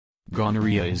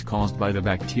Gonorrhea is caused by the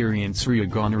bacterium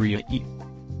Gonorrhea.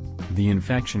 The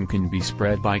infection can be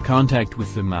spread by contact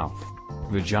with the mouth,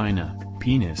 vagina,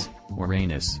 penis, or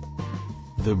anus.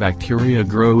 The bacteria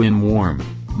grow in warm,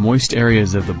 moist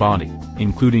areas of the body,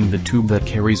 including the tube that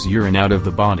carries urine out of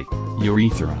the body,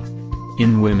 urethra.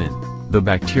 In women, the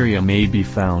bacteria may be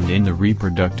found in the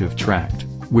reproductive tract,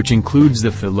 which includes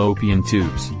the fallopian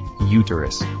tubes,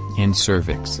 uterus, and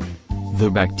cervix. The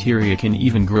bacteria can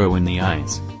even grow in the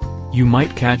eyes. You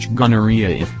might catch gonorrhea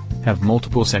if have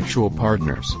multiple sexual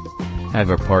partners, have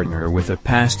a partner with a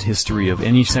past history of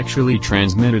any sexually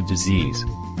transmitted disease,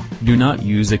 do not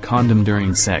use a condom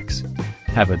during sex,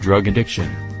 have a drug addiction.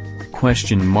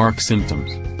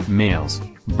 Symptoms: males,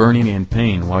 burning and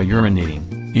pain while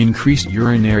urinating, increased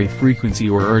urinary frequency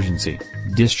or urgency,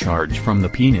 discharge from the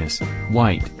penis,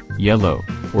 white, yellow,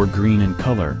 or green in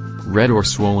color, red or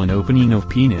swollen opening of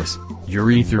penis,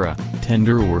 urethra,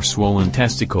 tender or swollen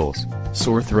testicles,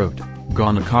 sore throat,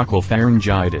 gonococcal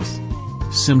pharyngitis.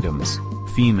 Symptoms: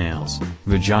 females,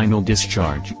 vaginal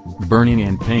discharge, burning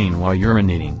and pain while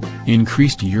urinating,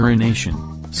 increased urination,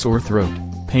 sore throat,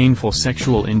 painful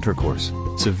sexual intercourse,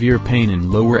 severe pain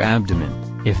in lower abdomen,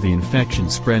 if the infection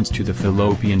spreads to the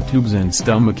fallopian tubes and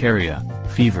stomach area,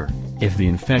 fever, if the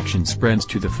infection spreads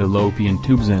to the fallopian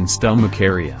tubes and stomach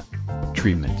area.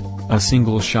 Treatment: a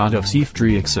single shot of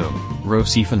ceftriaxone,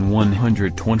 rocephin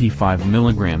 125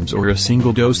 mg or a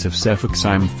single dose of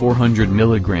cefoxiime 400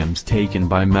 mg taken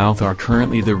by mouth are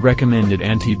currently the recommended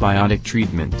antibiotic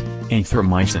treatment.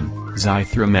 Anthromycin,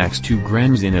 Zithromax 2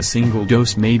 grams in a single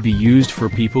dose may be used for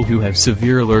people who have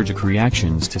severe allergic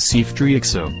reactions to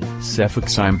ceftriaxone,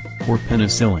 cefoxiime, or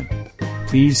penicillin.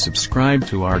 Please subscribe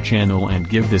to our channel and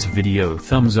give this video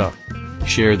thumbs up.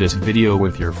 Share this video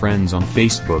with your friends on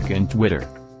Facebook and Twitter.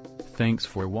 Thanks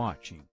for watching.